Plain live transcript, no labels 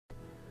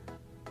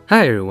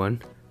Hi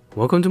everyone,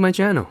 welcome to my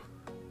channel.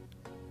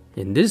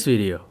 In this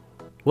video,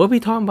 we'll be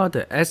talking about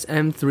the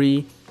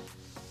SM-3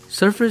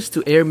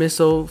 surface-to-air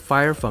missile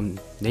fired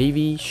from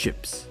Navy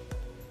ships.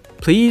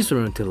 Please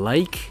remember to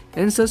like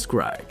and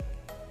subscribe.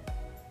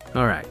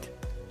 Alright,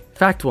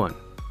 Fact 1.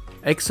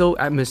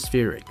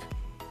 Exo-Atmospheric.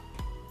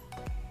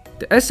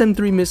 The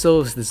SM-3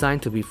 missile is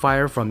designed to be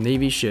fired from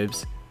Navy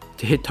ships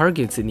to hit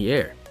targets in the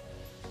air.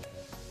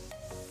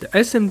 The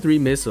SM-3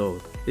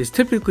 missile is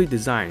typically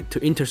designed to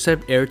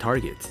intercept air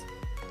targets.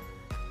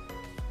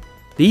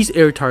 These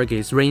air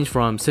targets range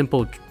from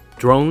simple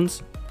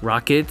drones,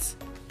 rockets,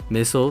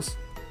 missiles,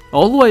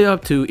 all the way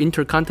up to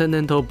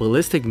intercontinental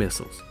ballistic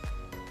missiles.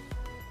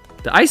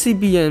 The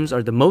ICBMs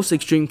are the most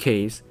extreme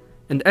case,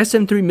 and the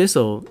SM-3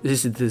 missile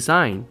is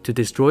designed to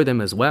destroy them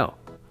as well.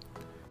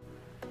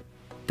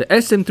 The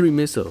SM-3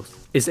 missile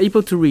is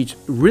able to reach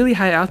really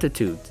high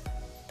altitudes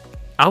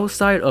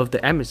outside of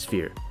the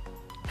atmosphere,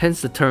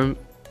 hence the term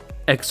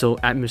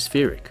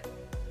exoatmospheric.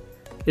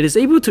 It is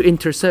able to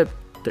intercept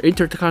the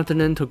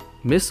intercontinental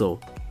missile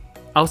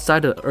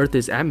outside of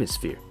Earth's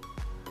atmosphere,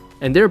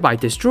 and thereby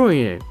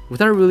destroying it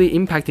without really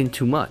impacting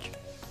too much.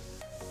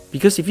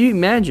 Because if you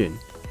imagine,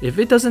 if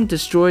it doesn't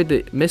destroy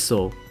the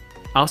missile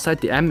outside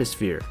the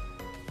atmosphere,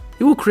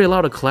 it will create a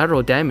lot of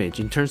collateral damage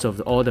in terms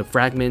of all the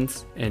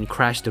fragments and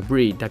crash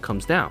debris that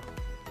comes down.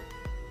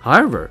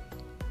 However,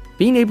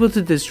 being able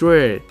to destroy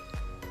it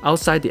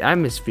outside the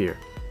atmosphere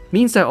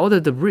means that all the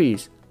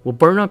debris will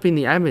burn up in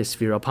the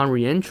atmosphere upon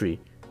re-entry,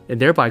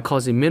 and thereby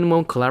causing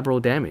minimal collateral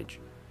damage.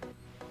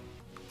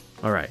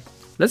 Alright,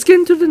 let's get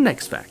into the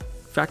next fact.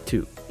 Fact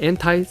 2.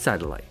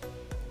 Anti-Satellite.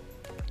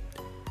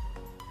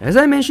 As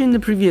I mentioned in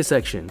the previous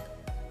section,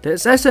 the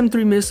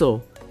SM-3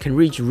 missile can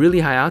reach really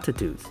high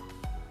altitudes.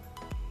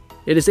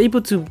 It is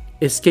able to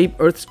escape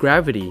Earth's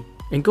gravity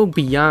and go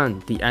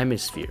beyond the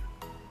atmosphere.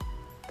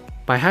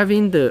 By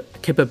having the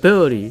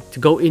capability to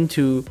go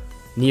into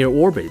near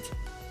orbit,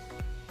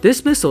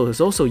 this missile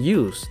is also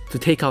used to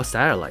take out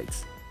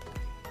satellites.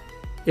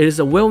 It is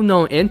a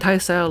well-known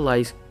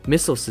anti-satellite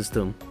missile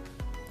system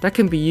that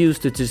can be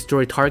used to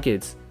destroy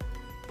targets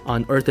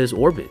on Earth's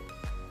orbit.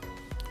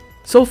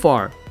 So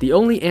far, the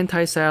only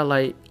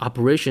anti-satellite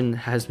operation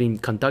has been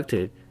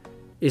conducted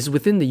is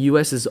within the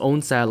US's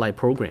own satellite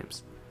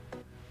programs.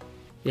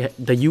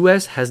 The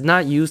US has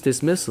not used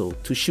this missile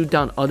to shoot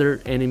down other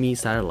enemy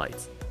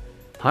satellites.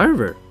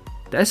 However,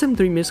 the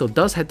SM-3 missile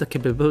does have the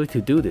capability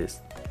to do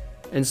this,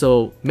 and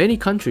so many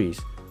countries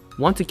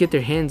want to get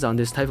their hands on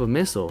this type of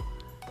missile,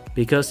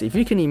 because if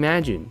you can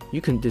imagine,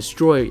 you can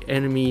destroy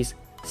enemies'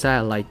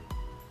 satellite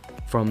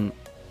from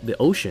the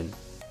ocean.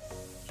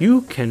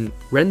 You can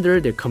render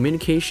their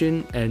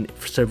communication and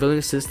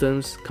surveillance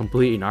systems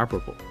completely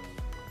inoperable.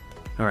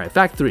 Alright,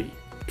 Fact 3.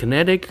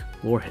 Kinetic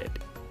Warhead.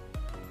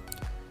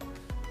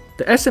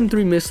 The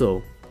SM-3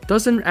 missile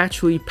doesn't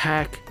actually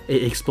pack an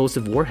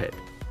explosive warhead.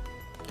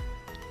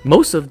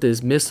 Most of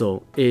this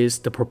missile is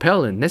the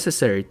propellant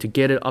necessary to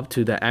get it up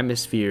to the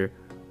atmosphere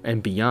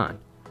and beyond.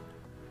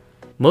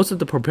 Most of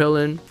the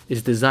propellant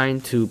is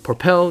designed to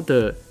propel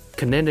the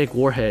kinetic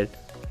warhead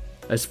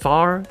as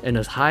far and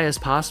as high as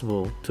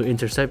possible to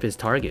intercept its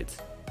targets.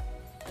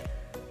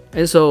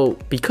 And so,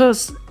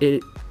 because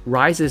it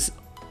rises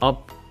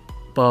up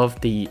above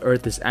the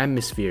Earth's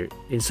atmosphere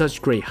in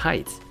such great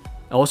heights,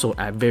 also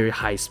at very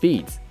high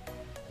speeds,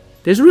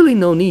 there's really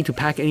no need to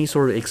pack any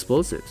sort of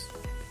explosives.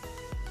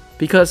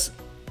 Because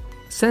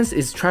since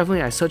it's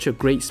traveling at such a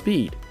great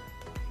speed,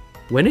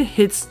 when it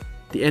hits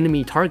the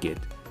enemy target,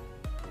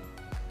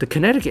 the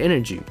kinetic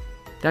energy,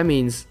 that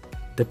means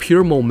the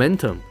pure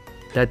momentum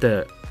that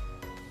the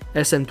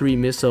SM-3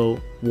 missile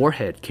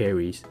warhead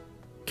carries,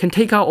 can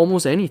take out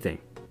almost anything.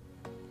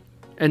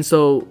 And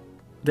so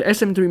the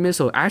SM-3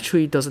 missile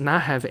actually does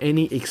not have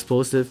any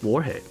explosive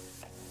warhead.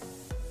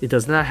 It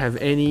does not have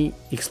any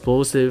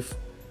explosive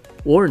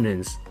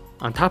ordnance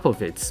on top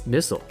of its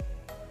missile.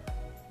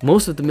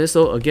 Most of the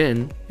missile,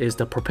 again, is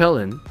the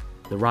propellant,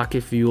 the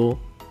rocket fuel,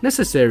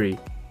 necessary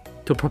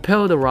to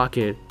propel the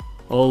rocket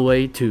all the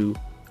way to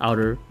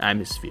outer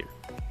atmosphere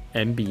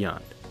and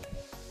beyond.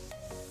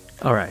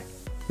 Alright,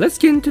 let's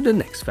get into the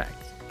next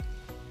fact.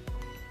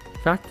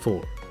 Fact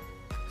 4.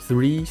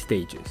 3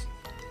 stages.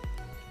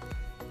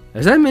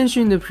 As I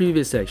mentioned in the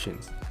previous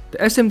sections,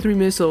 the SM-3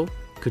 missile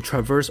could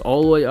traverse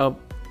all the way up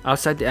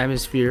outside the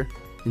atmosphere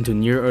into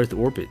near-Earth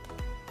orbit.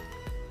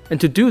 And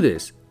to do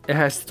this, it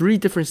has 3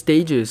 different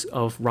stages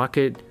of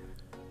rocket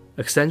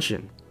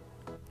ascension.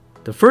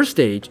 The first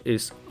stage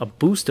is a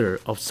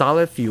booster of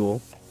solid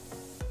fuel,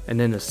 and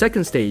then the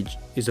second stage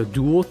is a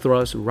dual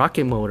thrust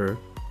rocket motor,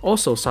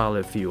 also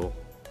solid fuel.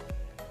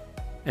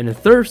 And the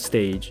third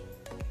stage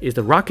is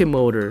the rocket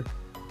motor,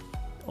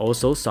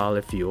 also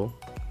solid fuel,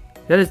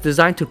 that is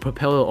designed to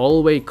propel it all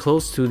the way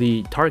close to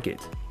the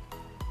target.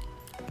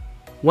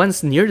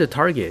 Once near the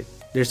target,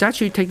 there's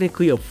actually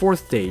technically a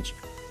 4th stage,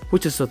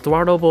 which is a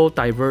throttleable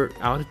divert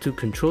altitude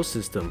control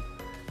system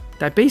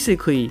that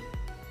basically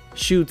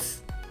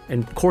shoots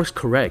and course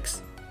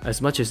corrects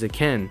as much as it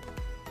can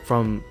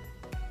from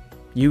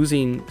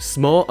using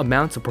small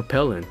amounts of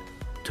propellant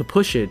to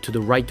push it to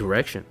the right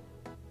direction.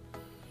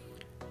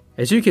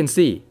 As you can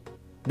see,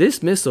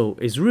 this missile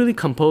is really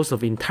composed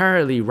of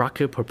entirely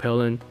rocket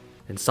propellant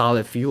and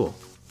solid fuel.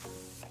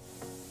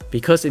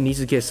 Because it needs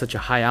to get such a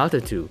high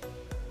altitude,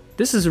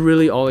 this is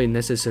really all it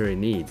necessarily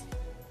needs,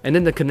 and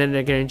then the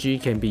kinetic energy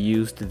can be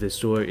used to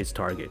destroy its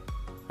target.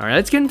 Alright,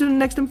 let's get into the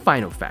next and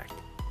final fact.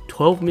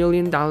 $12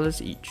 million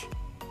each.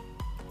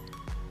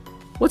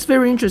 What's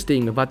very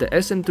interesting about the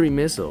SM-3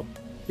 missile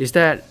is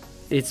that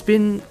it's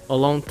been a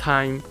long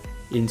time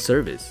in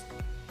service.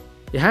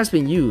 It has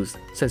been used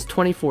since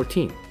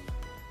 2014.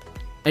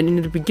 And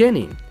in the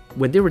beginning,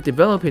 when they were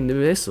developing the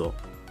missile,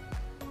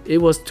 it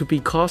was to be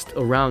cost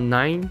around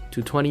 $9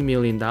 to $20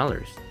 million.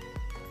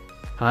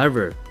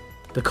 However,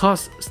 the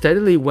cost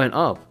steadily went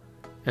up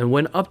and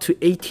went up to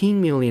 $18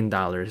 million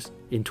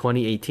in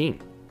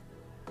 2018.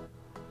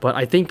 But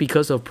I think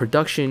because of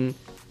production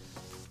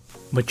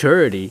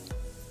maturity,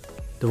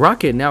 the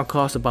rocket now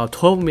costs about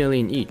 $12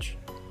 million each.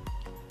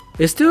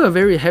 It's still a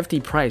very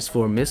hefty price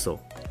for a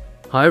missile.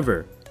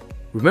 However,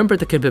 remember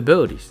the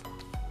capabilities.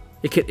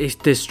 It can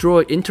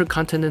destroy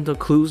intercontinental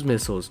cruise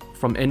missiles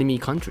from enemy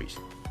countries.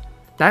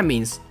 That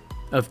means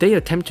if they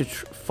attempt to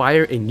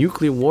fire a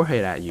nuclear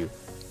warhead at you,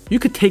 you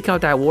could take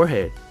out that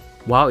warhead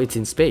while it's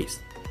in space.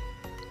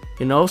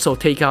 And also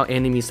take out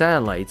enemy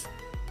satellites,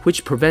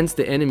 which prevents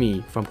the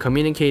enemy from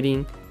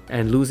communicating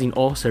and losing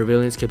all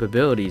surveillance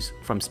capabilities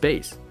from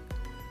space.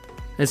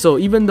 And so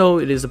even though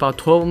it is about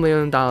 $12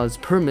 million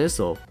per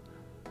missile,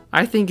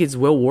 I think it's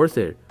well worth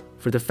it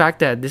for the fact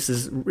that this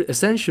is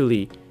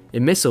essentially a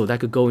missile that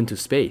could go into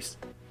space.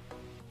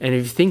 And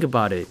if you think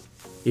about it,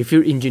 if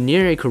you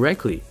engineer it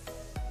correctly,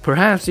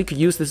 perhaps you could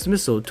use this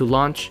missile to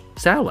launch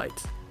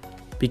satellites.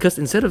 Because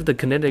instead of the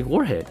kinetic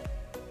warhead,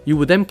 you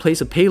would then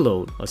place a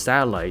payload, a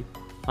satellite,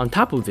 on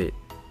top of it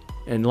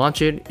and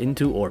launch it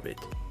into orbit.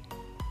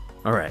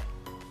 Alright,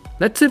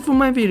 that's it for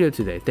my video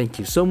today. Thank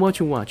you so much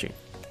for watching.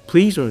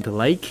 Please remember to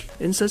like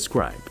and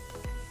subscribe.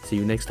 See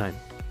you next time.